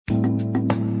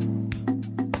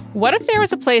What if there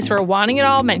was a place where wanting it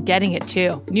all meant getting it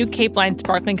too? New Cape Line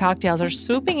sparkling cocktails are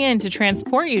swooping in to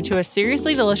transport you to a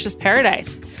seriously delicious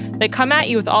paradise. They come at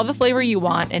you with all the flavor you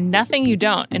want and nothing you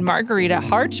don't in margarita,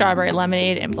 hard strawberry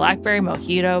lemonade, and blackberry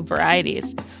mojito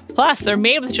varieties. Plus, they're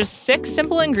made with just 6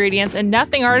 simple ingredients and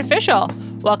nothing artificial.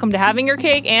 Welcome to having your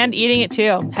cake and eating it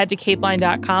too. Head to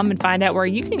capeline.com and find out where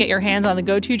you can get your hands on the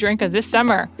go-to drink of this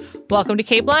summer. Welcome to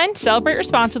Cape Line. Celebrate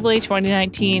responsibly.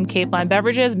 2019 Cape Line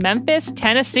Beverages, Memphis,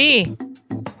 Tennessee.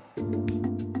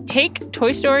 Take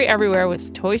Toy Story everywhere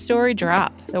with Toy Story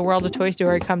Drop. The world of Toy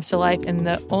Story comes to life in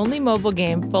the only mobile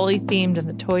game fully themed in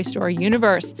the Toy Story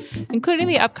universe, including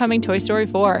the upcoming Toy Story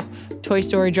 4. Toy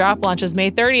Story Drop launches May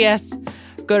 30th.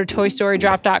 Go to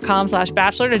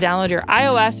toystorydrop.com/bachelor to download your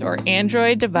iOS or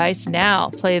Android device now.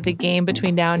 Play the game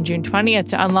between now and June 20th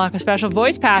to unlock a special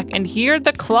voice pack and hear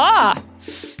the claw.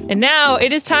 And now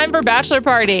it is time for Bachelor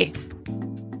Party.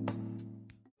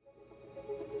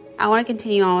 I want to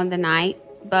continue on with the night,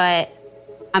 but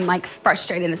I'm like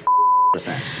frustrated as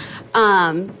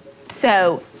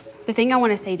So the thing I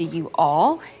want to say to you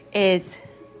all is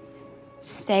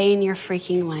stay in your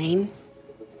freaking lane,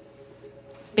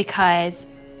 because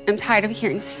I'm tired of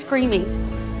hearing screaming.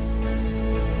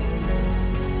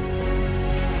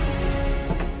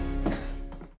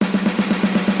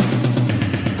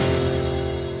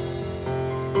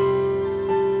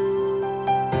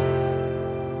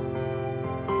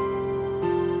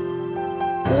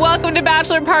 Welcome to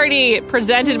Bachelor Party,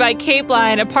 presented by Cape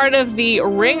Line, a part of the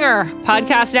Ringer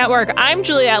podcast network. I'm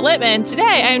Juliette Littman.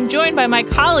 Today, I'm joined by my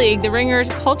colleague, the Ringer's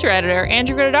culture editor,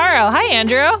 Andrew Gradaro. Hi,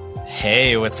 Andrew.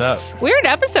 Hey, what's up? Weird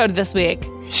episode this week.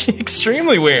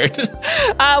 Extremely weird.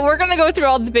 We're going to go through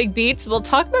all the big beats. We'll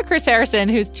talk about Chris Harrison,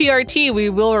 whose TRT we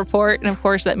will report. And of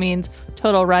course, that means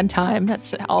total runtime.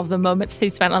 That's all of the moments he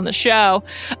spent on the show.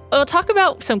 We'll talk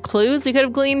about some clues we could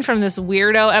have gleaned from this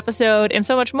weirdo episode and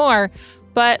so much more.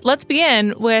 But let's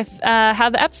begin with how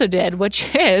the episode did, which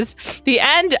is the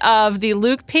end of the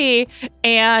Luke P.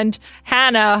 and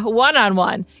Hannah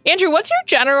one-on-one. Andrew, what's your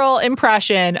general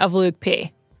impression of Luke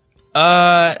P.?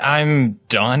 I'm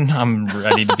done. I'm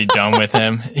ready to be done with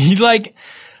him. He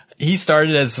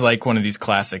started as like one of these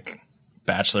classic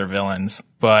Bachelor villains,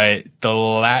 but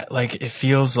it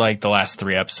feels like the last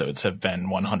 3 episodes have been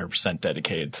 100%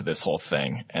 dedicated to this whole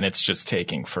thing, and it's just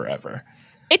taking forever.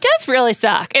 It does really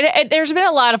suck. There's been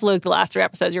a lot of Luke the last 3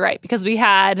 episodes, you're right, because we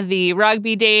had the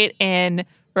rugby date in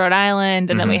Rhode Island,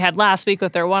 and then we had last week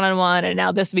with their one-on-one, and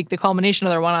now this week the culmination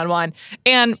of their one-on-one.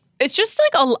 And it's just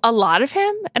like a lot of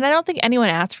him, and I don't think anyone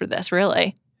asked for this,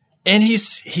 really. And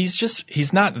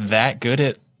he's not that good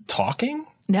at talking.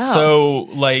 No. So,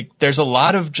 like, there's a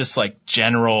lot of just, like,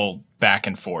 general back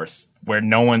and forth where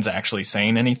no one's actually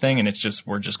saying anything, and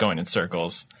we're just going in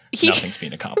circles. Nothing's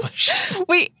being accomplished.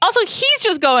 He's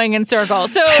just going in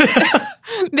circles. So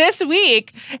this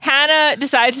week, Hannah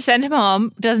decides to send him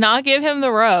home, does not give him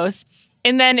the rose.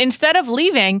 And then instead of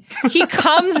leaving, he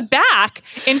comes back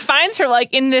and finds her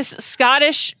like in this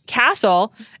Scottish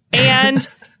castle. And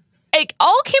it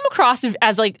all came across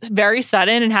as like very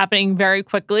sudden and happening very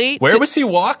quickly. Where was he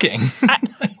walking? I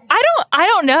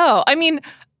don't know. I mean,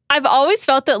 I've always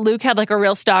felt that Luke had like a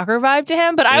real stalker vibe to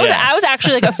him, but I was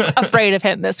actually like afraid of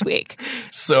him this week.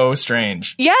 So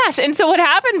strange. Yes. And so what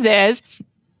happens is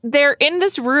they're in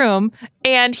this room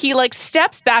and he like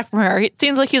steps back from her. It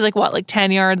seems like he's like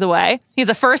 10 yards away. He's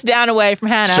a first down away from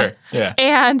Hannah. Sure. Yeah.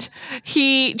 And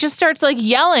he just starts like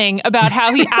yelling about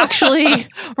how he actually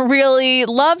really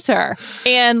loves her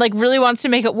and like really wants to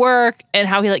make it work and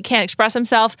how he like can't express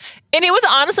himself. And it was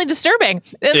honestly disturbing.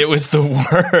 It was the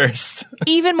worst.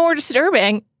 Even more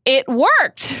disturbing, it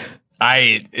worked.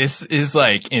 This is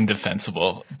like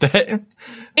indefensible.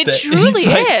 It truly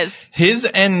is.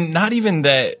 And not even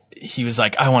that he was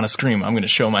like, I want to scream, I'm going to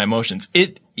show my emotions.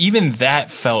 Even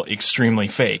that felt extremely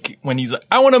fake when he's like,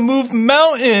 I want to move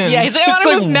mountains. Yeah, he's like, I want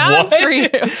to move mountains for you.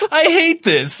 I hate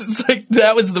this. It's like,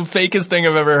 that was the fakest thing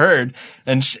I've ever heard.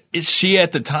 And she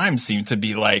at the time seemed to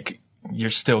be like,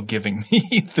 you're still giving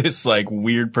me this like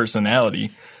weird personality.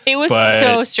 It was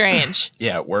so strange.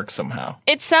 Yeah, it worked somehow.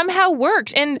 It somehow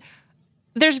worked. And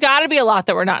there's got to be a lot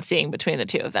that we're not seeing between the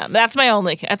two of them. That's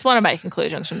one of my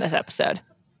conclusions from this episode.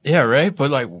 Yeah, right?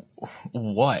 But like,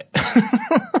 what?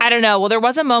 I don't know. Well, there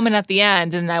was a moment at the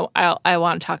end, and I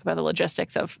want to talk about the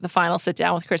logistics of the final sit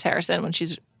down with Chris Harrison when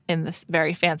she's in this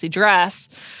very fancy dress.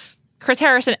 Chris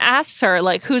Harrison asks her,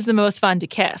 like, who's the most fun to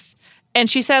kiss? And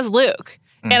she says Luke.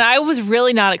 And I was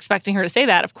really not expecting her to say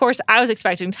that. Of course, I was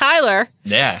expecting Tyler.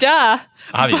 Yeah. Duh.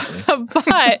 Obviously.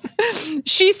 But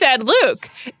she said Luke.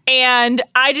 And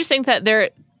I just think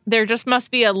that there just must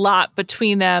be a lot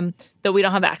between them that we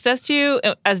don't have access to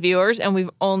as viewers, and we've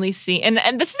only seen,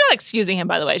 and this is not excusing him,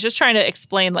 by the way, it's just trying to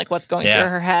explain like what's going through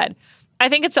her head. I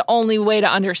think it's the only way to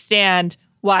understand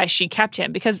why she kept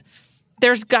him, because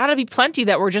there's got to be plenty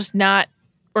that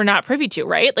we're not privy to,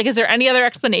 right? Like, is there any other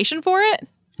explanation for it?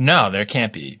 No, there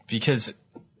can't be, because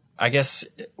I guess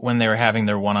when they were having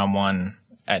their one-on-one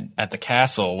at the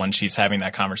castle, when she's having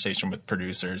that conversation with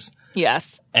producers.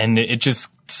 Yes. And it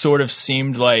just sort of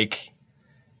seemed like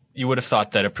you would have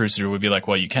thought that a producer would be like,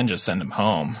 well, you can just send him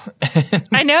home.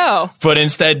 I know. But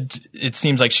instead, it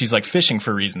seems like she's like fishing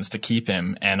for reasons to keep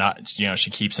him. And,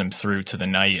 she keeps him through to the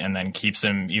night and then keeps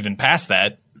him even past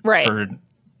that for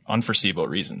unforeseeable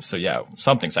reasons. So yeah,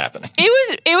 something's happening.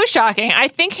 It was shocking. I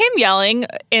think him yelling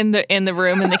in the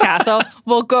room in the castle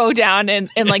will go down in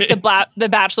like the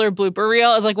Bachelor blooper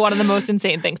reel is like one of the most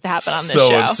insane things to happen on this show.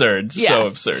 So absurd. Yeah. So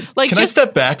absurd. Like, can I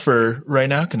step back for right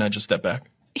now? Can I just step back?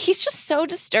 He's just so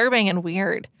disturbing and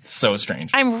weird. So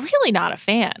strange. I'm really not a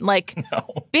fan. Like,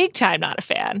 big time not a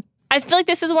fan. I feel like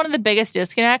this is one of the biggest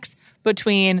disconnects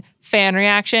between fan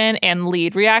reaction and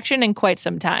lead reaction in quite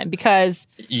some time, because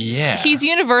he's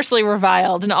universally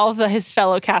reviled and all of his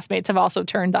fellow castmates have also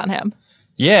turned on him.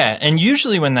 Yeah, and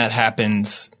usually when that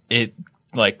happens, it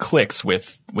like clicks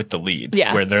with the lead,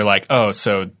 where they're like, oh,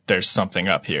 so there's something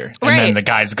up here. And then the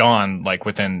guy's gone like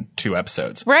within 2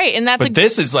 episodes. Right, and that's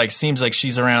this is like, seems like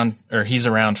she's around, or he's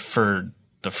around for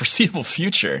the foreseeable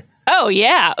future. Oh,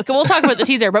 yeah. Okay, we'll talk about the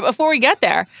teaser, but before we get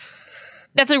there,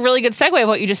 that's a really good segue of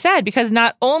what you just said, because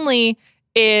not only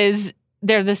is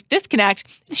there this disconnect,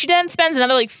 she then spends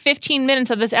another like 15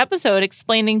 minutes of this episode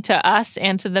explaining to us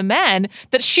and to the men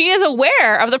that she is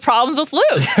aware of the problems with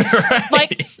Luke. Right.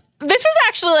 Like, this was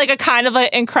actually like a kind of an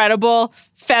incredible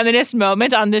feminist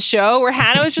moment on this show where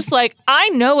Hannah was just like, I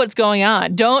know what's going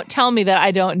on. Don't tell me that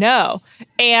I don't know.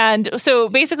 And so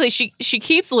basically she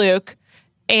keeps Luke,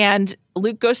 and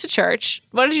Luke goes to church.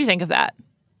 What did you think of that?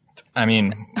 I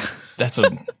mean, that's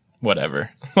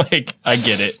whatever. Like, I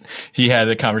get it. He had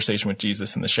a conversation with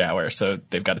Jesus in the shower, so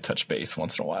they've got to touch base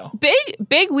once in a while.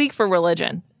 Big week for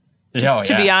religion. To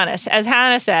be honest. As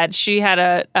Hannah said, she had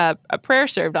a prayer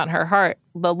served on her heart.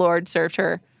 The Lord served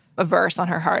her a verse on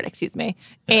her heart, excuse me.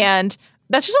 Yes. And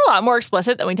that's just a lot more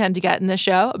explicit than we tend to get in this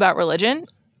show about religion.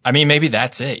 I mean, maybe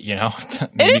that's it, you know?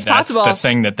 Maybe that's possible. The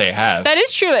thing that they have. That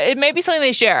is true. It may be something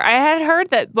they share. I had heard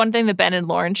that one thing that Ben and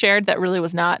Lauren shared that really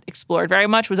was not explored very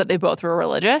much was that they both were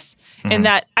religious. Mm-hmm. And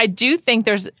that I do think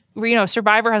there's,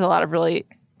 Survivor has a lot of really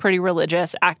pretty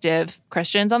religious, active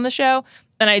Christians on the show.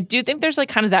 And I do think there's like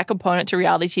kind of that component to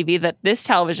reality TV that this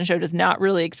television show does not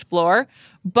really explore,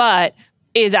 but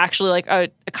is actually like a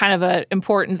kind of an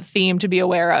important theme to be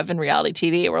aware of in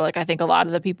reality TV, where like I think a lot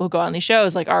of the people who go on these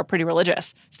shows like are pretty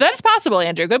religious. So that is possible,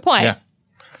 Andrew. Good point. Yeah.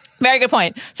 Very good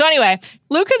point. So anyway,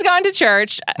 Luke has gone to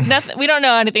church. We don't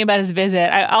know anything about his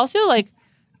visit. I also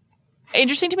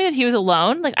interesting to me that he was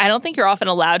alone. Like, I don't think you're often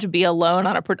allowed to be alone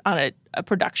on a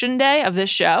production day of this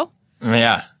show.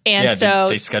 Yeah. And so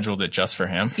they scheduled it just for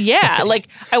him. Yeah. Like,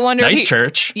 I wonder. Nice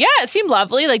church. Yeah. It seemed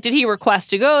lovely. Like, did he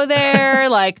request to go there?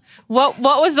 Like, what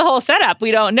was the whole setup? We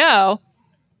don't know.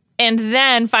 And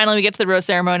then finally we get to the rose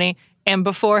ceremony. And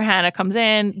before Hannah comes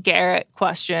in, Garrett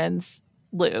questions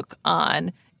Luke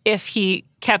on if he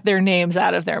kept their names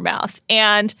out of their mouth.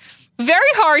 And very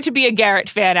hard to be a Garrett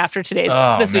fan after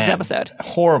this week's episode.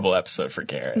 Horrible episode for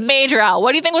Garrett. Major L.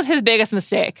 What do you think was his biggest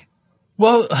mistake?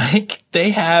 Well, like,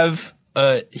 they have,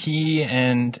 he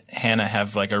and Hannah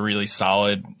have like a really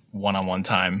solid one-on-one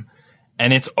time,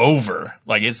 and it's over.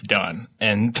 Like, it's done.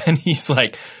 And then he's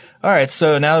like, all right,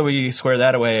 so now that we square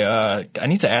that away, I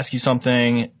need to ask you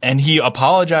something. And he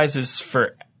apologizes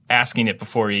for asking it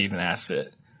before he even asks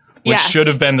it, which should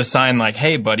have been the sign like,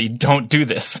 hey, buddy, don't do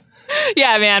this.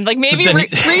 Yeah, man. Like, maybe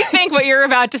rethink what you're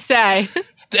about to say.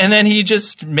 And then he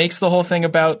just makes the whole thing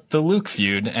about the Luke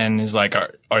feud and is like,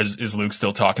 is Luke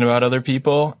still talking about other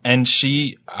people? And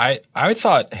I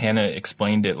thought Hannah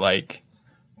explained it like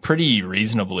pretty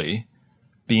reasonably,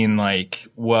 being like,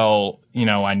 well,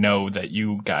 I know that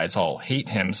you guys all hate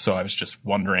him, so I was just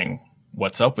wondering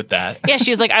what's up with that. Yeah,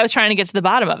 she was like, I was trying to get to the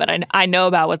bottom of it. I know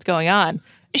about what's going on.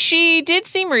 She did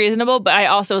seem reasonable, but I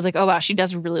also was like, oh wow, she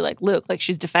does really like Luke. Like,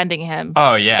 she's defending him.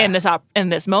 Oh yeah. In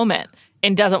this moment,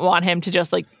 and doesn't want him to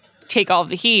just like take all of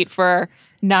the heat for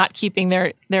not keeping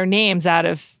their names out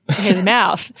of his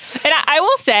mouth. And I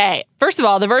will say, first of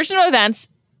all, the version of events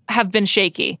have been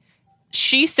shaky.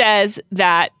 She says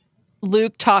that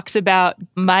Luke talks about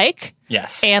Mike,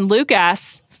 and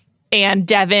Lucas, and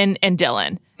Devin and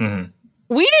Dylan. Mm-hmm.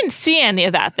 We didn't see any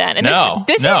of that then. And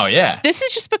this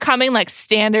is just becoming like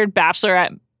standard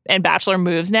Bachelorette and Bachelor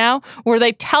moves now, where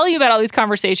they tell you about all these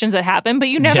conversations that happen, but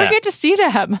you never get to see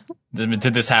them. Did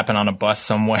this happen on a bus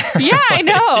somewhere? Yeah, I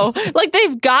know. Like,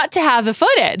 they've got to have the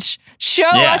footage. Show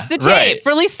us the tape. Right.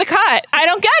 Release the cut. I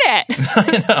don't get it.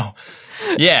 I know.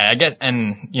 Yeah, I get,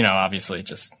 and, you know, obviously it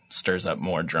just stirs up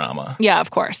more drama. Yeah,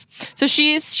 of course. So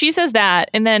she says that,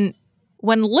 and then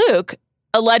when Luke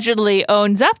allegedly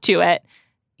owns up to it,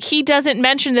 he doesn't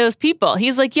mention those people.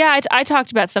 He's like, yeah, I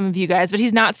talked about some of you guys, but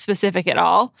he's not specific at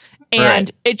all. And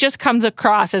it just comes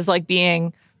across as like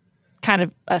being kind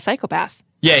of a psychopath.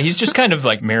 Yeah, he's just kind of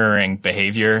like mirroring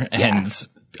behavior and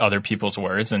other people's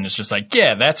words. And it's just like,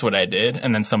 yeah, that's what I did.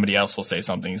 And then somebody else will say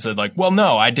something. He said like, well,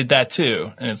 no, I did that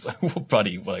too. And it's like, well,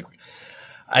 buddy, like,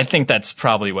 I think that's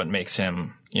probably what makes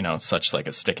him, you know, such like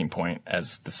a sticking point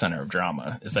as the center of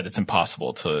drama, is that it's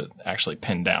impossible to actually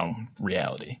pin down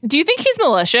reality. Do you think he's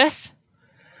malicious?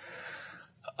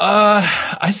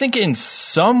 I think in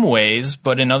some ways,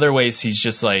 but in other ways, he's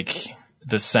just like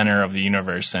the center of the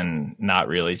universe and not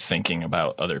really thinking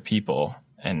about other people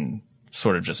and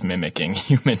sort of just mimicking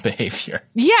human behavior.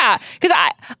 Yeah, because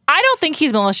I don't think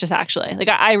he's malicious, actually. Like,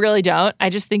 I really don't. I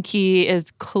just think he is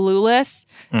clueless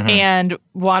and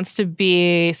wants to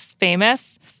be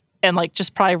famous and, like,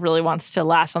 just probably really wants to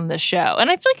last on this show. And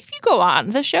I feel like if you go on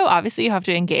the show, obviously you have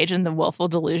to engage in the willful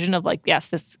delusion of, like, yes,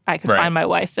 I could find my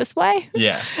wife this way.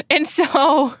 Yeah. And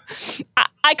so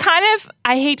I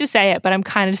hate to say it, but I'm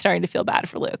kind of starting to feel bad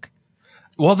for Luke.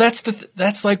 Well,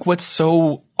 that's like what's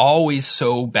always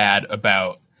so bad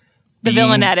about the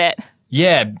villain edit.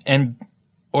 Yeah,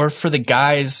 or for the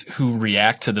guys who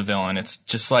react to the villain, it's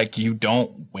just like, you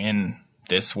don't win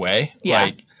this way. Yeah.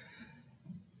 Like,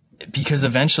 because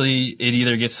eventually it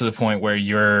either gets to the point where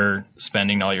you're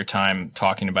spending all your time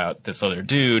talking about this other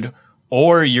dude,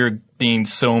 or you're being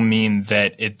so mean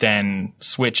that it then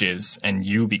switches and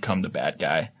you become the bad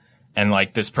guy. And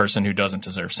like, this person who doesn't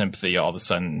deserve sympathy all of a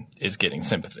sudden is getting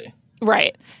sympathy.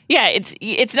 Right. Yeah,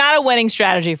 it's not a winning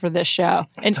strategy for this show.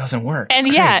 It doesn't work. And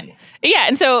it's crazy. Yeah.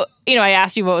 And so, you know, I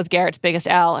asked you what was Garrett's biggest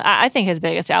L. I think his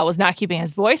biggest L was not keeping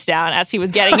his voice down as he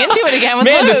was getting into it again with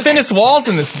Man, Luke. the thinnest walls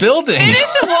in this building.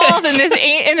 Thinnest walls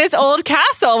in this old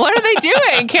castle. What are they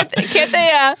doing? Can't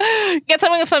they get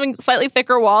something slightly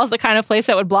thicker walls, the kind of place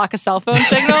that would block a cell phone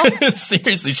signal?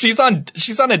 Seriously, she's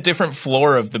on a different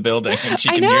floor of the building, and she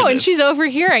can hear this. And she's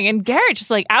overhearing, and Garrett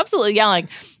just like absolutely yelling.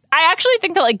 I actually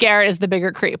think that like Garrett is the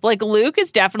bigger creep. Like, Luke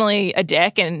is definitely a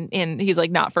dick and he's like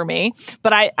not for me.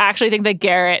 But I actually think that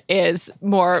Garrett is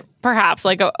more perhaps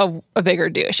like a bigger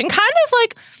douche, and kind of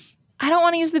like, I don't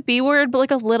want to use the B word, but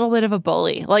like a little bit of a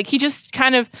bully. Like, he just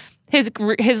kind of his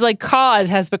like cause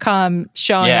has become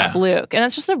showing up Luke, and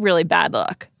that's just a really bad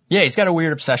look. Yeah, he's got a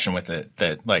weird obsession with it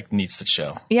that like needs to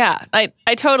show. Yeah,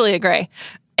 I totally agree.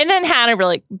 And then Hannah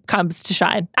really comes to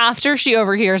shine after she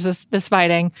overhears this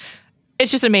fighting. It's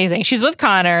just amazing. She's with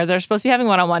Connor. They're supposed to be having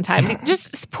one-on-one time.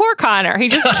 Just poor Connor. He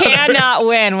just cannot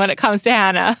win when it comes to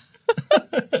Hannah.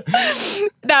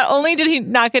 Not only did he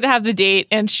not get to have the date,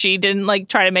 and she didn't like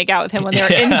try to make out with him when they were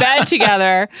in bed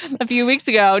together a few weeks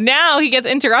ago. Now he gets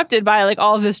interrupted by like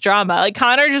all of this drama. Like,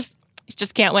 Connor just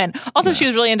can't win. Also, she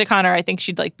was really into Connor. I think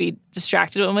she'd like be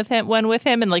distracted when with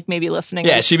him and like maybe listening.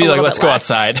 Yeah, she'd be like, "Let's go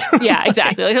outside." Yeah,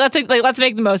 exactly. Like let's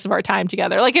make the most of our time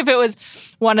together. Like, if it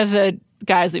was one of the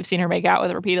guys we've seen her make out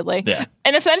with repeatedly. Yeah.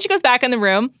 And then she goes back in the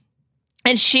room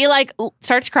and she like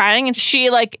starts crying, and she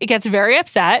like gets very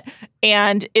upset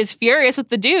and is furious with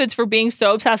the dudes for being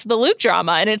so obsessed with the Luke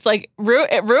drama. And it's like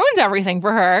it ruins everything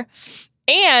for her.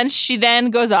 And she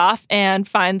then goes off and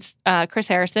finds Chris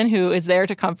Harrison, who is there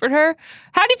to comfort her.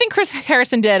 How do you think Chris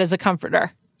Harrison did as a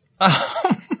comforter?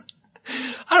 I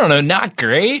don't know. Not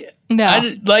great.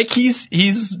 No. Like, he's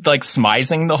like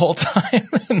smizing the whole time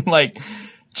and like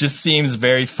just seems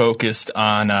very focused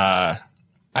on,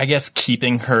 I guess,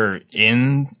 keeping her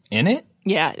in it.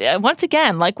 Yeah. Once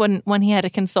again, like when he had to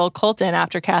console Colton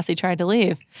after Cassie tried to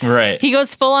leave. Right. He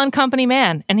goes full on company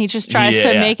man, and he just tries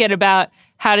to make it about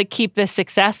how to keep this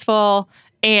successful.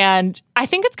 And I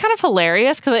think it's kind of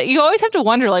hilarious because you always have to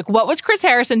wonder, like, what was Chris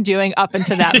Harrison doing up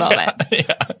until that moment?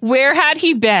 Yeah. Where had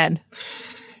he been?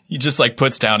 He just like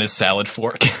puts down his salad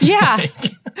fork. Yeah.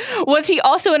 Was he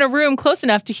also in a room close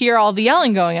enough to hear all the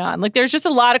yelling going on? Like, there's just a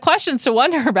lot of questions to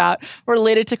wonder about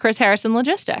related to Chris Harrison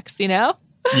logistics, you know?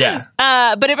 Yeah.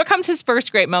 But it becomes his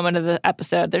first great moment of the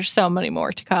episode. There's so many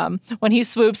more to come when he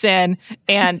swoops in,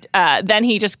 and then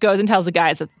he just goes and tells the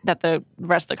guys that the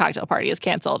rest of the cocktail party is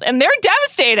canceled, and they're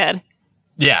devastated.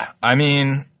 Yeah. I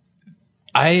mean,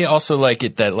 I also like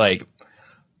it that like,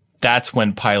 that's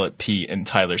when Pilot Pete and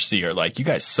Tyler C are like, "You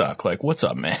guys suck. Like, what's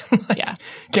up, man? Like, yeah.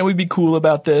 Can't we be cool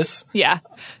about this?" Yeah.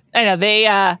 I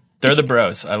know. They're the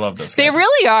bros. I love those guys. They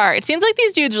really are. It seems like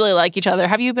these dudes really like each other.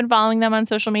 Have you been following them on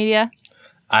social media?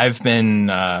 I've been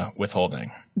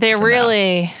withholding. They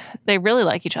really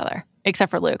like each other, except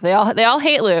for Luke. They all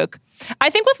hate Luke. I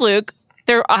think with Luke,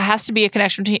 there has to be a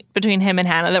connection between him and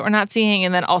Hannah that we're not seeing,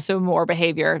 and then also more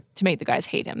behavior to make the guys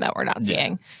hate him that we're not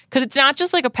seeing. Because it's not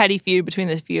just like a petty feud between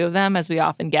the few of them, as we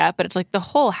often get, but it's like the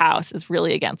whole house is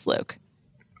really against Luke.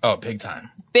 Oh, big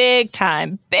time. Big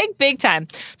time. Big time.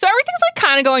 So everything's like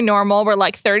kind of going normal. We're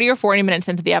like 30 or 40 minutes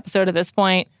into the episode at this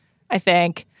point, I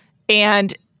think.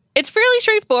 And it's fairly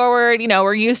straightforward. You know,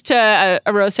 we're used to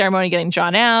a rose ceremony getting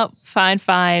drawn out.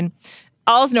 Fine.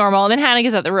 All's normal. And then Hannah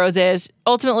gives out the roses.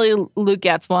 Ultimately, Luke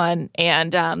gets one.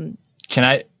 And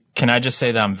Can I just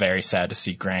say that I'm very sad to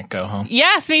see Grant go home?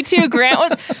 Yes, me too. Grant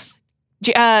was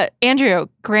Andrew,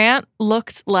 Grant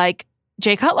looks like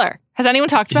Jay Cutler. Has anyone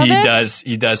talked about this?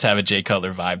 He does have a Jay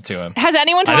Cutler vibe to him. Has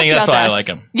anyone talked about this? I think that's why I like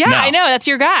him. Yeah, no. I know. That's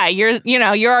your guy.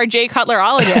 You're our Jay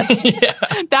Cutlerologist. Yeah.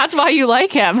 That's why you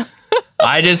like him.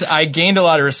 I gained a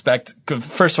lot of respect.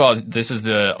 First of all, this is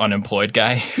the unemployed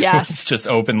guy. Yes. It's just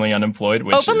openly unemployed.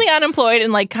 Unemployed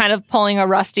and like kind of pulling a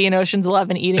Rusty in Ocean's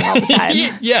 11 eating all the time.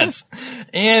 Yes.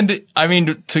 And I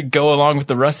mean, to go along with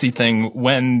the Rusty thing,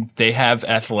 when they have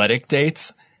athletic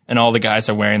dates and all the guys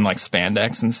are wearing like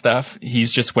spandex and stuff,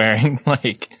 he's just wearing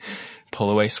like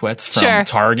pull-away sweats from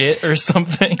Target or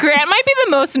something. Grant might be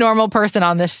the most normal person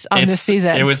on this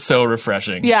season. It was so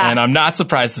refreshing. Yeah. And I'm not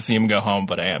surprised to see him go home,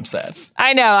 but I am sad.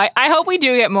 I know. I hope we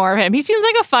do get more of him. He seems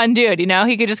like a fun dude, you know?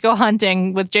 He could just go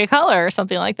hunting with Jay Cutler or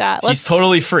something like that. He's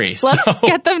totally free. Let's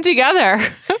get them together.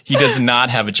 He does not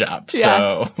have a job,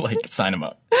 so sign him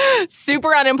up.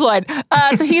 Super unemployed.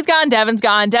 So he's gone. Devin's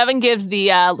gone. Devin gives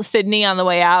the Sydney on the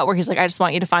way out where he's like, I just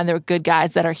want you to find the good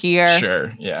guys that are here.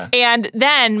 Sure, yeah. And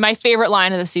then my favorite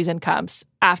line of the season comes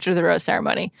after the rose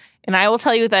ceremony. And I will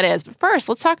tell you what that is. But first,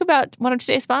 let's talk about one of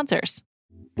today's sponsors.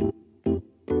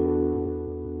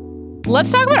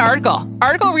 Let's talk about Article.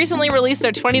 Article recently released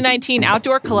their 2019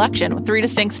 outdoor collection with 3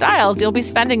 distinct styles you'll be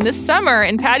spending this summer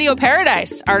in patio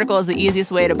paradise. Article is the easiest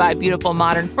way to buy beautiful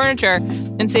modern furniture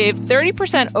and save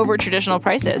 30% over traditional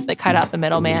prices. They cut out the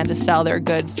middleman to sell their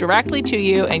goods directly to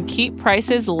you and keep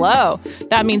prices low.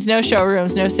 That means no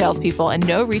showrooms, no salespeople, and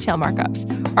no retail markups.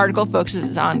 Article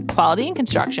focuses on quality and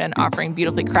construction, offering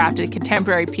beautifully crafted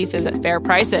contemporary pieces at fair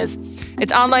prices.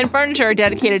 It's online furniture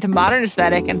dedicated to modern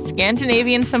aesthetic and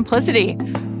Scandinavian simplicity.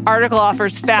 Article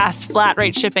offers fast,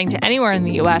 flat-rate shipping to anywhere in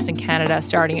the U.S. and Canada,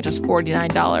 starting at just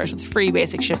 $49 with free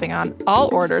basic shipping on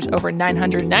all orders over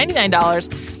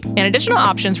 $999 and additional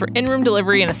options for in-room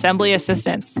delivery and assembly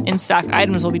assistance. In-stock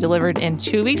items will be delivered in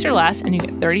 2 weeks or less, and you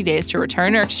get 30 days to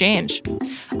return or exchange.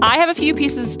 I have a few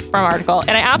pieces from Article,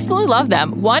 and I absolutely love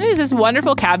them. One is this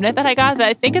wonderful cabinet that I got that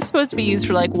I think is supposed to be used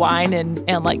for like wine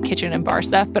and like kitchen and bar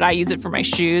stuff, but I use it for my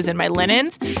shoes and my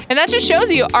linens. And that just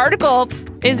shows you Article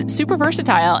is super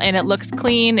versatile, and it looks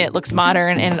clean, it looks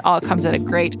modern, and it all comes at a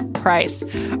great price.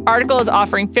 Article is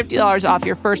offering $50 off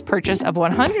your first purchase of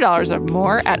 $100 or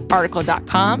more at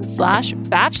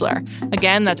article.com/bachelor.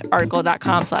 Again, that's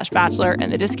article.com/bachelor,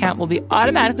 and the discount will be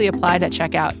automatically applied at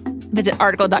checkout. Visit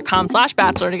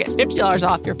article.com/bachelor to get $50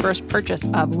 off your first purchase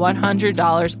of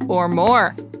 $100 or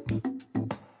more.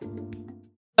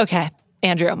 Okay,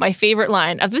 Andrew, my favorite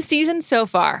line of the season so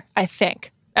far, I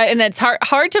think. And it's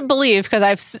hard to believe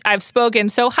because I've spoken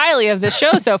so highly of this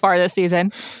show so far this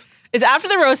season, is after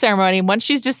the rose ceremony, once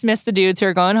she's dismissed the dudes who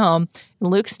are going home,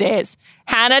 and Luke stays,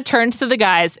 Hannah turns to the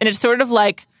guys, and it's sort of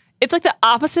like, it's like the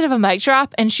opposite of a mic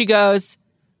drop, and she goes,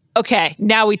 okay,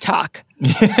 now we talk.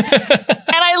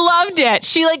 And I loved it.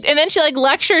 She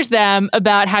lectures them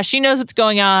about how she knows what's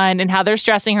going on and how they're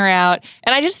stressing her out.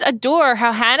 And I just adore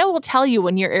how Hannah will tell you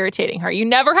when you're irritating her. You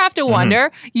never have to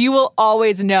wonder. You will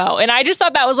always know. And I just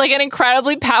thought that was like an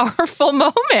incredibly powerful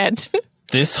moment.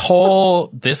 This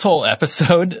whole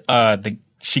episode,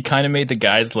 she kind of made the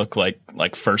guys look like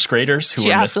first graders who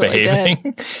were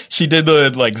misbehaving. She did the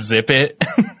like zip it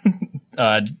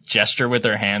gesture with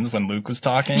her hands when Luke was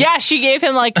talking. Yeah, she gave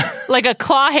him like a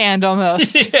claw hand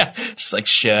almost. Yeah, she's like,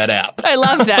 shut up. I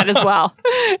loved that as well.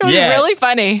 It was really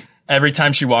funny. Every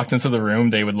time she walked into the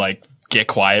room, they would like get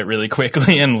quiet really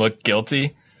quickly and look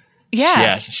guilty.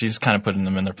 Yeah, she's kind of putting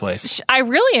them in their place. I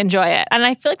really enjoy it. And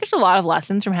I feel like there's a lot of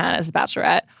lessons from Hannah as a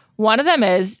Bachelorette. One of them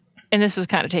is, and this was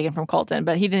kind of taken from Colton,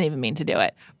 but he didn't even mean to do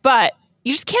it, but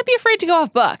you just can't be afraid to go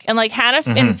off book. And like Hannah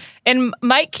and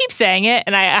Mike keeps saying it,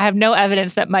 and I have no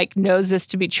evidence that Mike knows this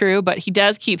to be true, but he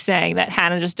does keep saying that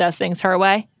Hannah just does things her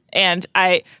way. And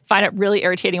I find it really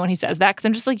irritating when he says that, because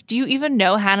I'm just like, do you even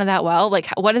know Hannah that well? Like,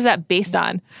 what is that based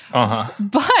on?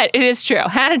 But it is true.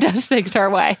 Hannah does things her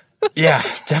way. Yeah,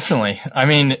 definitely. I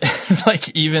mean,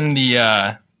 like even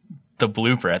the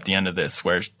blooper at the end of this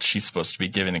where she's supposed to be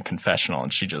giving a confessional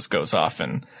and she just goes off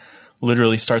and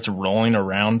literally starts rolling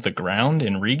around the ground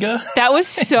in Riga. That was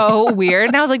so weird.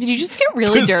 And I was like, did you just get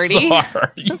really dirty?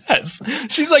 Bizarre. Yes.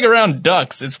 She's like around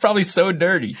ducks. It's probably so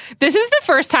dirty. This is the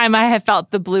first time I have felt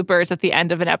the bloopers at the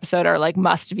end of an episode are like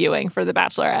must viewing for The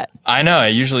Bachelorette. I know. I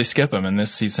usually skip them. And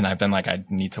this season I've been like, I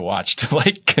need to watch to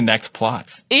like connect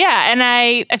plots. Yeah. And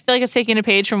I feel like it's taking a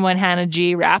page from when Hannah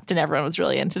G rapped and everyone was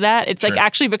really into that. It's like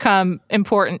actually become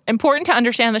important to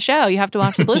understand the show. You have to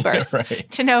watch the bloopers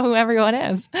right. to know who everyone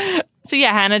is. So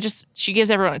yeah, Hannah she gives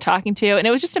everyone a talking to, and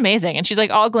it was just amazing. And she's like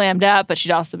all glammed up, but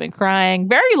she'd also been crying.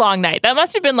 Very long night. That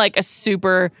must have been like a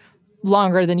super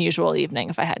longer than usual evening,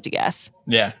 if I had to guess.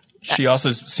 Yeah. She also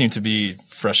seemed to be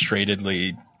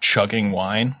frustratedly chugging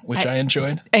wine, which I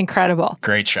enjoyed. Incredible.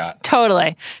 Great shot.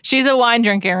 Totally. She's a wine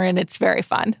drinker, and it's very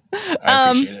fun. I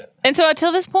appreciate it. And so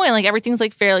until this point, like everything's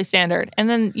like fairly standard. And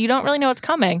then you don't really know what's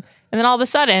coming. And then all of a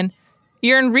sudden,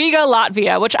 you're in Riga,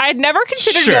 Latvia, which I'd never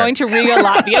considered going to Riga,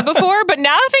 Latvia before, but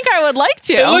now I think I would like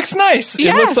to. It looks nice.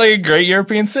 Yes. It looks like a great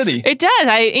European city. It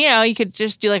does. You could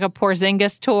just do like a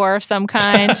Porzingis tour of some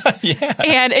kind. Yeah.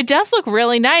 And it does look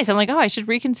really nice. I'm like, I should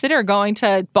reconsider going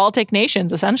to Baltic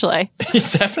nations, essentially.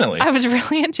 Definitely. I was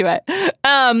really into it.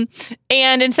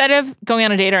 And instead of going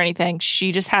on a date or anything,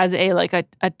 she just has a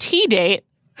tea date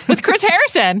with Chris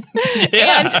Harrison.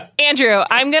 Yeah. And Andrew,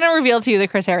 I'm going to reveal to you the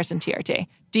Chris Harrison TRT.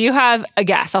 Do you have a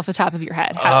guess off the top of your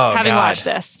head, having watched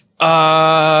this?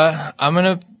 I'm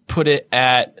going to put it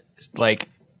at like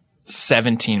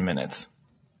 17 minutes.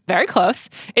 Very close.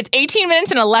 It's 18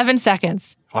 minutes and 11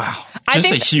 seconds. Wow.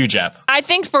 Just a huge app. I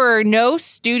think for no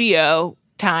studio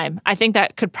time, I think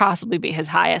that could possibly be his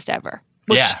highest ever.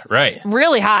 Yeah, right.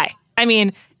 Really high. I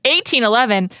mean,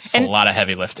 1811. It's a lot of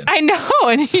heavy lifting. I know.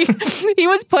 And he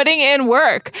was putting in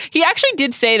work. He actually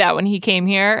did say that when he came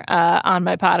here on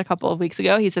my pod a couple of weeks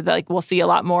ago. He said that we'll see a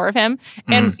lot more of him.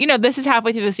 And, this is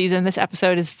halfway through the season. This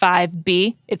episode is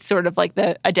 5B. It's sort of like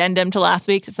the addendum to last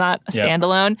week's. It's not a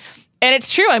standalone. And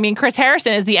it's true. I mean, Chris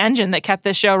Harrison is the engine that kept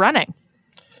this show running.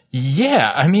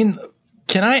 Yeah. I mean,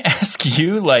 can I ask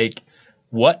you,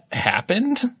 what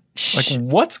happened?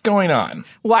 What's going on?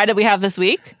 Why did we have this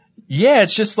week? Yeah,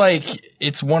 it's just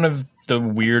it's one of the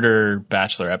weirder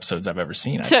Bachelor episodes I've ever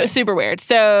seen. Super weird.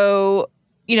 So,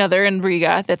 they're in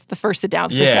Riga. That's the first sit down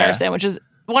with Chris Harrison, which is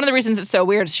one of the reasons it's so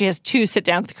weird. Is she has 2 sit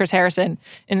downs with Chris Harrison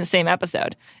in the same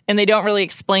episode. And they don't really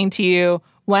explain to you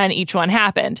when each one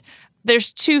happened.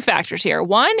 There's 2 factors here.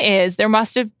 One is there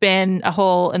must have been a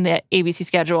hole in the ABC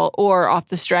schedule or off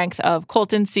the strength of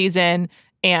Colton's season.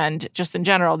 And just in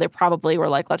general, they probably were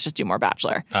like, let's just do more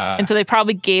Bachelor. And so they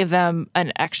probably gave them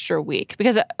an extra week.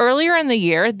 Because earlier in the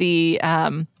year,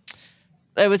 it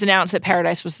was announced that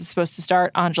Paradise was supposed to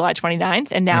start on July 29th.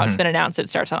 And now it's been announced that it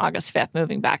starts on August 5th,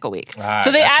 moving back a week.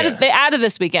 So they added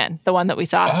this weekend, the one that we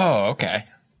saw. Oh, okay.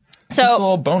 So just a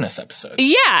little bonus episode.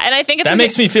 Yeah, and I think that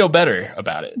makes me feel better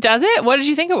about it. Does it? What did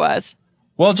you think it was?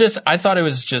 Well, I thought it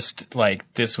was just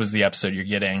this was the episode you're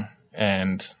getting.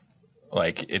 And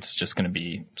it's just going to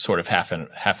be sort of half an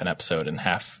episode and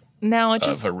half of a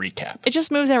recap. It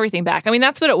just moves everything back. I mean,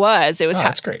 that's what it was. It was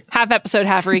that's great. Half episode,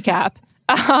 half recap.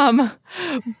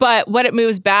 But what it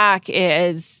moves back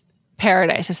is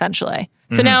Paradise, essentially.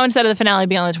 So now instead of the finale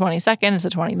being on the 22nd, it's the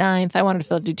 29th. I wondered if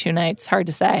they'll do 2 nights. Hard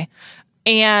to say.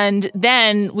 And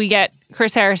then we get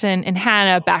Chris Harrison and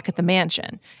Hannah back at the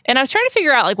mansion. And I was trying to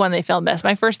figure out when they filmed this.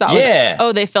 My first thought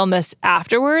was, they filmed this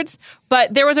afterwards.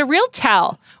 But there was a real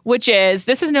tell, which is,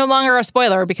 this is no longer a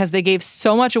spoiler because they gave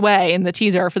so much away in the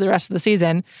teaser for the rest of the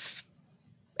season.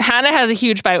 Hannah has a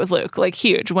huge fight with Luke,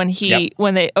 huge, when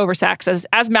they oversex.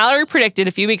 As Mallory predicted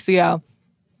a few weeks ago,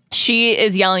 she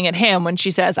is yelling at him when she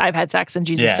says, I've had sex and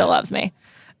Jesus still loves me.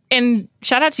 And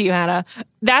shout out to you, Hannah.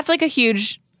 That's a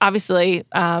huge... Obviously,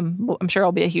 I'm sure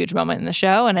it'll be a huge moment in the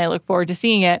show, and I look forward to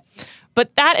seeing it.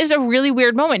 But that is a really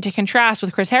weird moment to contrast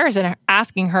with Chris Harrison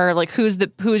asking her, who's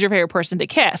your favorite person to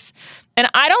kiss? And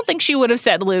I don't think she would have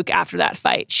said Luke after that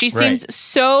fight. She seems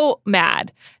so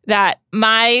mad that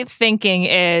my thinking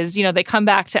is, they come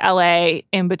back to LA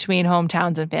in between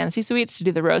hometowns and fantasy suites to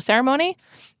do the rose ceremony.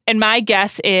 And my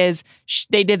guess is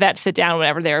they did that sit down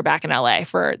whenever they were back in LA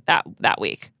for that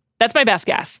week. That's my best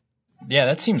guess. Yeah,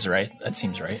 that seems right.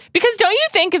 Because don't you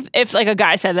think if a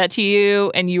guy said that to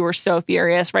you and you were so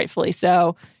furious, rightfully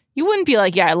so, you wouldn't be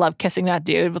like, yeah, I love kissing that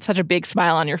dude with such a big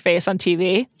smile on your face on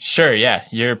TV? Sure, yeah.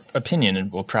 Your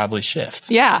opinion will probably shift.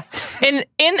 Yeah. And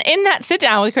in that sit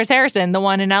down with Chris Harrison, the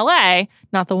one in LA,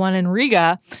 not the one in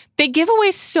Riga, they give away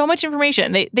so much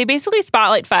information. They basically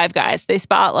spotlight 5 guys. They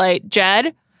spotlight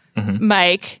Jed,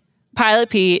 Mike, Pilot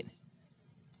Pete,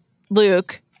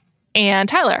 Luke, and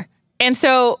Tyler. And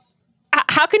so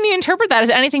how can you interpret that as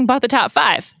anything but the top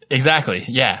 5? Exactly.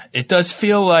 Yeah. It does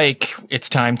feel like it's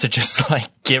time to just like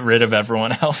get rid of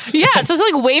everyone else. Yeah. It's just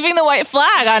like waving the white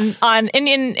flag and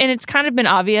it's kind of been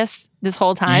obvious this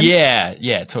whole time. Yeah.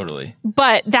 Yeah, totally.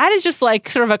 But that is just like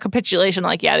sort of a capitulation.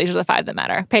 Like, yeah, these are the 5 that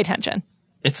matter. Pay attention.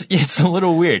 It's a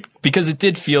little weird because it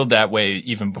did feel that way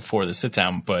even before the sit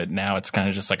down, but now it's kind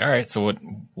of just like, all right, so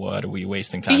what are we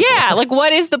wasting time for? For? Like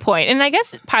what is the point? And I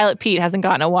guess Pilot Pete hasn't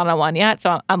gotten a one-on-one yet,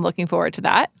 so I'm looking forward to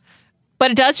that. But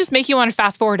it does just make you want to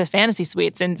fast forward to Fantasy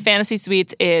Suites, and Fantasy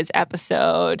Suites is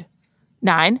episode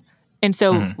 9. And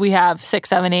so we have 6,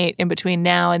 7, 8 in between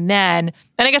now and then.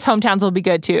 And I guess hometowns will be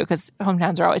good too, because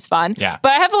hometowns are always fun. Yeah.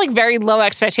 But I have like very low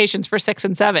expectations for 6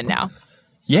 and 7 now.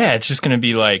 Yeah, it's just going to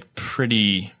be like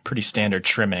pretty standard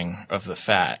trimming of the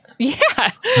fat. Yeah,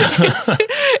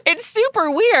 it's super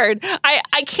weird.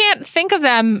 I can't think of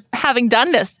them having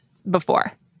done this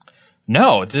before.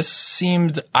 No, this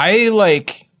seemed,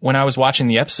 when I was watching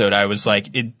the episode, I was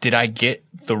like, did I get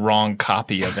the wrong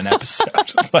copy of an episode?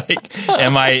 Like,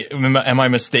 am I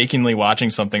mistakenly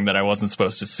watching something that I wasn't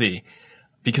supposed to see?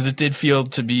 Because it did feel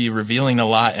to be revealing a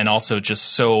lot and also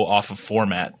just so off of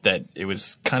format that it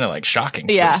was kind of like shocking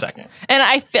for a second. And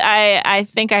I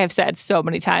think I have said so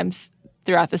many times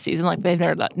throughout the season, like they've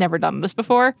never done this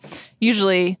before.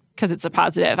 Usually because it's a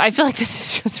positive. I feel like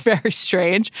this is just very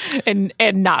strange and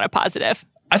not a positive.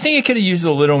 I think it could have used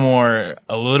a little more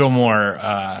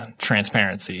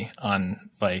transparency on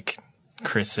like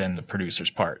Chris and the producer's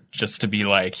part, just to be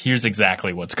like, here's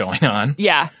exactly what's going on.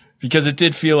 Yeah. Because it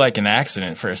did feel like an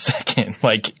accident for a second.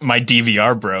 Like my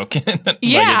DVR broke and like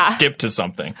it skipped to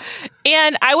something.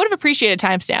 And I would have appreciated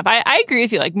timestamp. I agree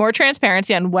with you. Like more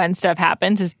transparency on when stuff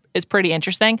happens is pretty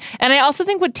interesting. And I also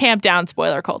think would tamp down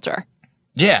spoiler culture.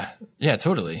 Yeah. Yeah,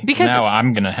 totally. Because now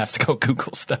I'm going to have to go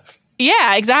Google stuff.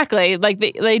 Yeah, exactly. Like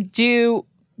they do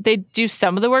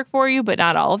some of the work for you, but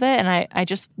not all of it. And I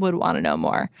just would want to know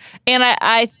more. And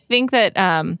I think that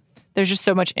there's just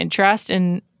so much interest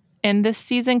in this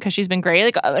season because she's been great.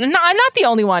 Like I'm not the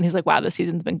only one who's like, wow, this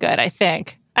season's been good, I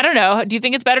think. I don't know. Do you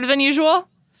think it's better than usual?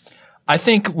 I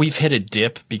think we've hit a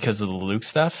dip because of the Luke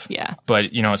stuff. Yeah. But,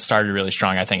 it started really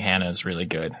strong. I think Hannah is really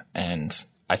good. And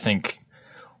I think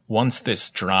once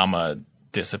this drama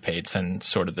dissipates and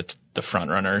sort of the front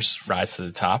runners rise to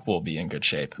the top, we'll be in good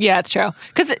shape. Yeah, it's true.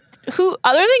 Because who,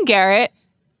 other than Garrett,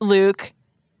 Luke,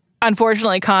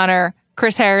 unfortunately Connor,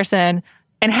 Chris Harrison,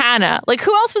 and Hannah, like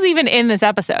who else was even in this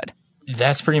episode?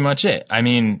 That's pretty much it. I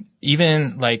mean,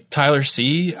 even like Tyler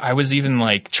C, I was even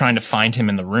like trying to find him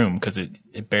in the room because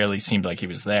it barely seemed like he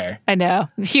was there. I know.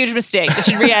 Huge mistake. They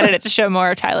should re-edit it to show more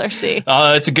of Tyler C.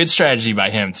 It's a good strategy by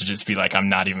him to just be like, I'm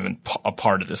not even a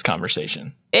part of this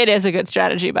conversation. It is a good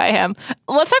strategy by him.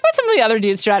 Let's talk about some of the other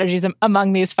dude strategies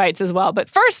among these fights as well. But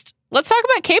first, let's talk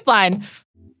about Cape Line.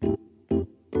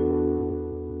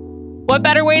 What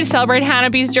better way to celebrate Hannah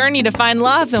B's journey to find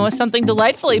love than with something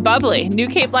delightfully bubbly? New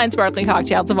Cape Line sparkling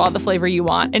cocktails of all the flavor you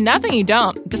want and nothing you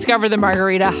don't. Discover the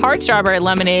margarita, hard strawberry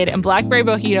lemonade, and blackberry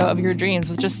mojito of your dreams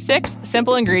with just 6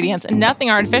 simple ingredients and nothing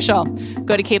artificial.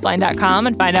 Go to capeline.com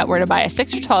and find out where to buy a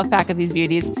 6 or 12-pack of these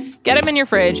beauties. Get them in your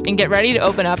fridge and get ready to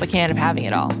open up a can of having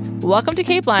it all. Welcome to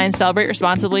Cape Line. Celebrate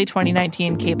responsibly.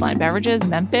 2019 Cape Line Beverages,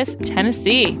 Memphis,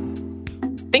 Tennessee.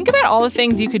 Think about all the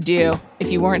things you could do if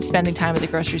you weren't spending time at the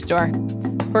grocery store.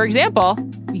 For example,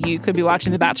 you could be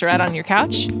watching The Bachelorette on your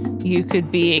couch. You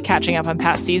could be catching up on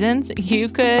past seasons. You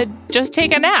could just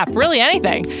take a nap, really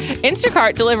anything.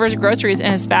 Instacart delivers groceries in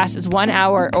as fast as 1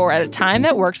 hour or at a time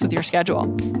that works with your schedule.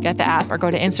 Get the app or go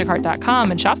to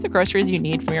instacart.com and shop the groceries you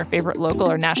need from your favorite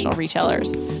local or national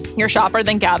retailers. Your shopper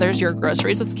then gathers your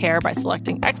groceries with care by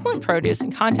selecting excellent produce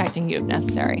and contacting you if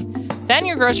necessary. Then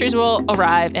your groceries will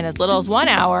arrive in as little as 1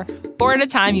 hour or at a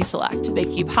time you select. They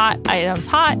keep hot items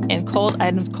hot and cold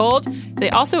items cold.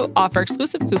 They also offer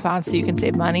exclusive coupons so you can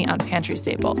save money on pantry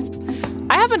staples.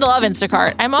 I happen to love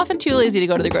Instacart. I'm often too lazy to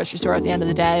go to the grocery store at the end of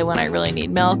the day when I really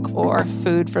need milk or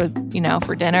food for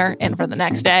dinner and for the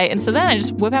next day. And so then I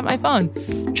just whip out my phone.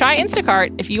 Try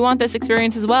Instacart if you want this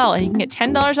experience as well, and you can get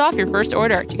 $10 off your first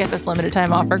order. To get this limited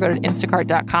time offer, go to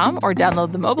instacart.com or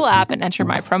download the mobile app and enter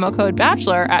my promo code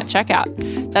BACHELOR at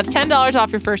checkout. That's $10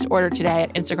 off your first order today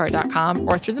at instacart.com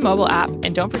or through the mobile app.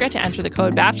 And don't forget to enter the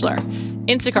code BACHELOR.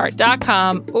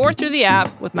 Instacart.com or through the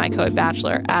app with my code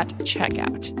BACHELOR at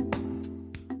checkout.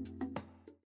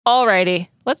 Alrighty,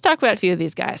 let's talk about a few of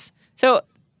these guys. So,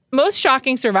 most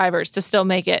shocking survivors to still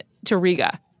make it to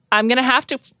Riga. I'm going to have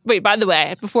to... Wait, by the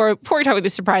way, before we talk about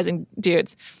these surprising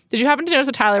dudes, did you happen to notice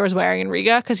what Tyler was wearing in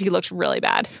Riga? Because he looked really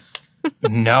bad.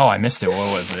 No, I missed it. What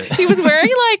was it? He was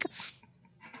wearing like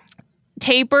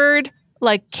tapered,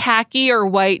 like khaki or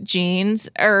white jeans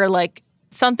or like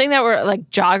something that were like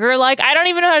jogger like. I don't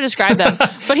even know how to describe them.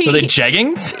 But Were they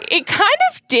jeggings? It kind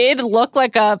of did look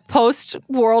like a post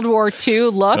World War II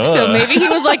look. So maybe he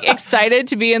was like excited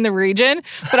to be in the region.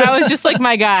 But I was just like,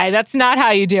 my guy, that's not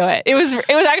how you do it. It was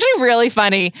actually really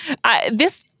funny.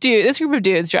 This group of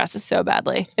dudes dresses so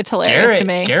badly. It's hilarious to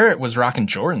me. Garrett was rocking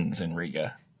Jordans in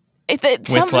Riga with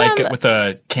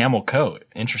a camel coat.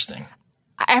 Interesting.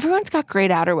 Everyone's got great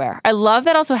outerwear. I love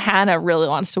that also Hannah really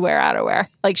wants to wear outerwear.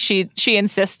 Like she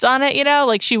insists on it, you know,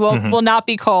 like she will not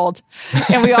be cold.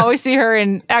 And we always see her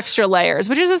in extra layers,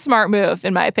 which is a smart move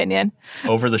in my opinion.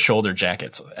 Over the shoulder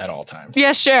jackets at all times.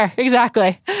 Yeah, sure.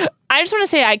 Exactly. I just want to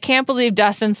say I can't believe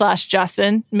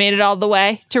Dustin/Justin made it all the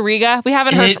way to Riga. We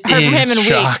haven't heard from him in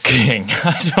shocking. weeks.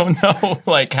 I don't know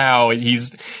like how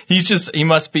he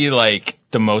must be like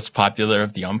the most popular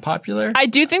of the unpopular. I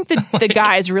do think the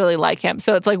guys really like him,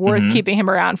 so it's like worth keeping him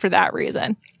around for that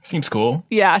reason. Seems cool.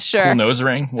 Yeah, sure. Cool nose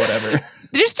ring, whatever.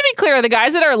 Just to be clear, the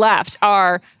guys that are left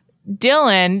are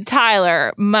Dylan,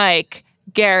 Tyler, Mike,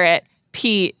 Garrett,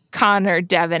 Pete, Connor,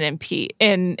 Devin, and Pete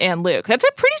and Luke. That's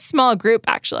a pretty small group,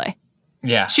 actually.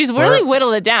 Yeah. She's really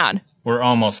whittled it down. We're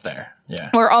almost there.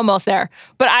 Yeah. We're almost there.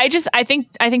 But I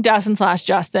think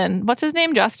Dustin/Justin. What's his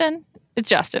name? Justin? It's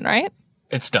Justin, right?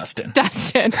 It's Dustin.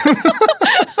 Dustin.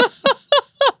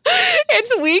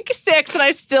 It's week 6 and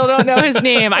I still don't know his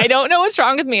name. I don't know what's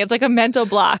wrong with me. It's like a mental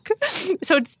block.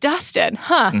 So it's Dustin,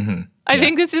 huh? Mm-hmm. I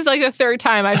think this is like the 3rd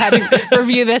time I've had to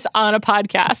review this on a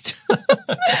podcast.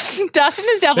 Dustin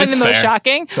is definitely the most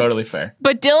shocking. Totally fair.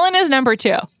 But Dylan is number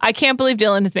 2. I can't believe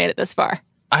Dylan has made it this far.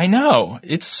 I know.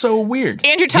 It's so weird.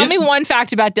 Andrew, tell me one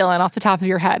fact about Dylan off the top of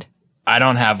your head. I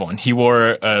don't have one. He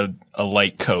wore a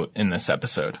light coat in this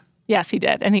episode. Yes, he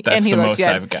did. And he That's the looked most good.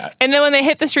 I've got. And then when they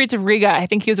hit the streets of Riga, I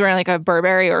think he was wearing like a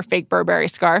Burberry or fake Burberry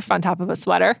scarf on top of a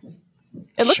sweater.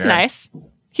 It looked nice.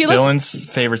 Dylan's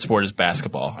favorite sport is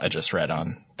basketball. I just read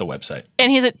on the website.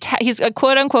 And he's a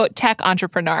quote unquote tech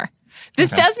entrepreneur.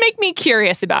 This does make me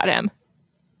curious about him.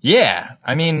 Yeah.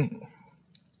 I mean,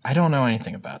 I don't know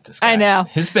anything about this guy. I know.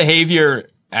 His behavior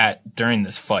during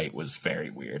this fight was very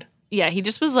weird. Yeah, he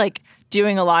just was like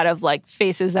doing a lot of like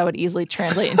faces that would easily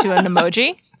translate into an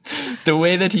emoji. The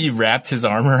way that he wrapped his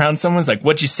arm around someone's like,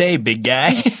 "What'd you say, big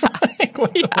guy?"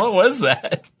 Yeah. What was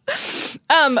that?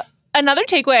 Another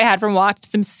takeaway I had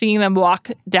from seeing them walk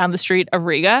down the street of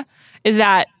Riga is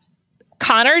that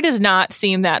Connor does not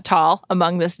seem that tall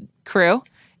among this crew.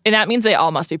 And that means they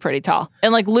all must be pretty tall.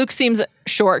 And like Luke seems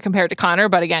short compared to Connor,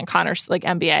 but again, Connor's like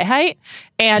NBA height.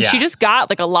 And she just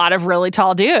got like a lot of really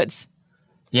tall dudes.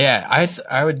 Yeah,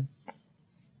 I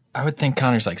would think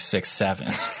Connor's like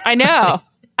 6'7". I know.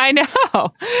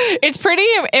 It's pretty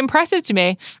impressive to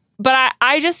me. But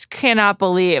I just cannot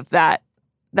believe that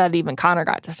even Connor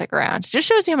got to stick around. It just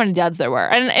shows you how many duds there were.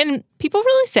 And people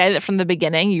really say that from the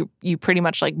beginning, you pretty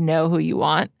much like know who you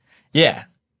want. Yeah.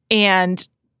 And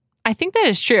I think that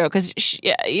is true because,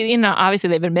 you know, obviously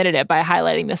they've admitted it by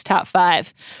highlighting this top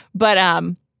 5. But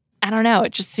I don't know.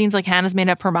 It just seems like Hannah's made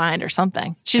up her mind or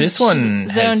something. She's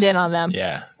zoned in on them.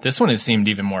 Yeah. This one has seemed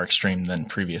even more extreme than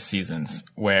previous seasons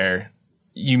where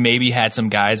you maybe had some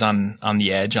guys on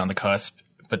the edge, on the cusp.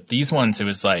 But these ones, it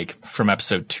was like from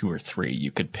episode 2 or 3,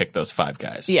 you could pick those 5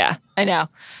 guys. Yeah, I know.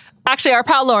 Actually, our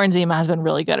pal Lauren Zima has been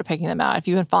really good at picking them out. If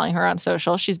you've been following her on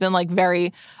social, she's been like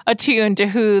very attuned to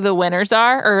who the winners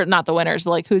are, or not the winners,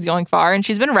 but like who's going far. And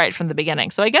she's been right from the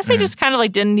beginning. So I guess I just kind of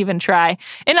like didn't even try.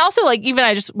 And also like even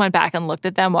I just went back and looked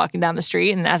at them walking down the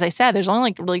street. And as I said, there's only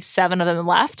like really 7 of them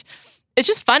left. It's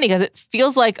just funny because it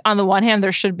feels like on the one hand,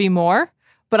 there should be more.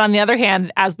 But on the other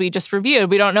hand, as we just reviewed,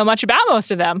 we don't know much about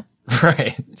most of them.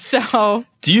 Right. So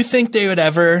do you think they would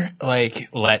ever like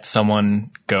let someone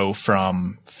go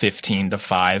from 15 to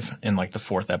 5 in like the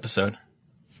 4th episode?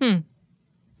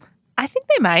 I think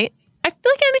they might. I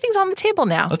feel like anything's on the table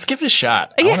now. Let's give it a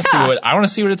shot. I want to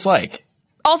see what it's like.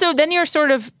 Also, then you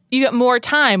get more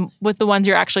time with the ones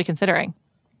you're actually considering.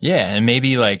 Yeah, and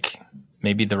maybe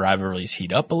the rivalries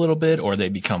heat up a little bit or they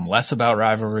become less about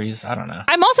rivalries. I don't know.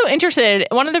 I'm also interested.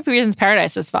 One of the reasons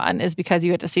Paradise is fun is because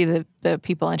you get to see the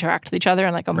people interact with each other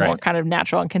in like a more kind of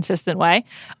natural and consistent way.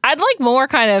 I'd like more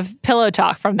kind of pillow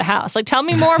talk from the house. Like tell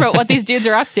me more about what these dudes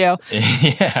are up to.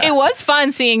 Yeah. It was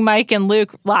fun seeing Mike and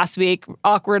Luke last week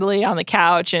awkwardly on the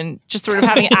couch and just sort of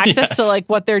having access to like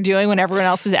what they're doing when everyone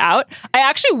else is out. I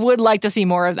actually would like to see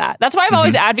more of that. That's why I've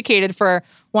always advocated for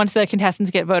once the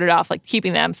contestants get voted off, like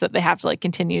keeping them so that they have to like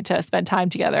continue to spend time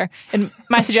together. And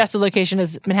my suggested location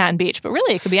is Manhattan Beach, but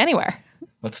really it could be anywhere.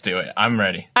 Let's do it. I'm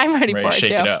ready. I'm ready for it, shake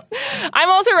too. it up. I'm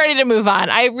also ready to move on.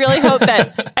 I really hope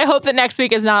that next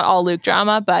week is not all Luke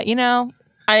drama, but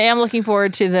I am looking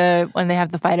forward to when they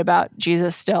have the fight about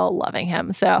Jesus still loving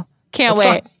him. So can't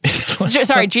wait.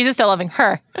 Sorry, Jesus still loving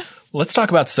her. Let's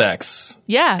talk about sex.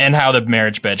 Yeah. And how the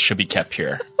marriage bed should be kept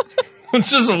pure. It's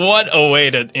just what a way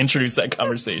to introduce that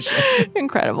conversation.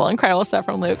 Incredible stuff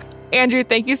from Luke. Andrew,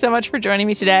 thank you so much for joining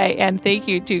me today. And thank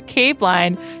you to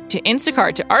Capeline, to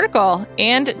Instacart, to Article,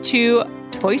 and to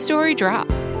Toy Story Drop.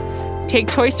 Take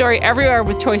Toy Story everywhere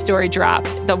with Toy Story Drop.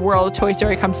 The world of Toy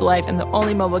Story comes to life in the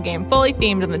only mobile game fully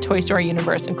themed in the Toy Story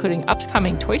universe, including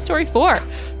upcoming Toy Story 4.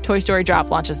 Toy Story Drop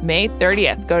launches May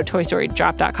 30th. Go to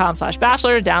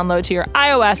toystorydrop.com/bachelor to download to your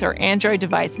iOS or Android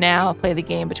device now. Play the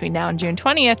game between now and June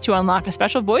 20th to unlock a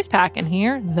special voice pack and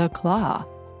hear The Claw.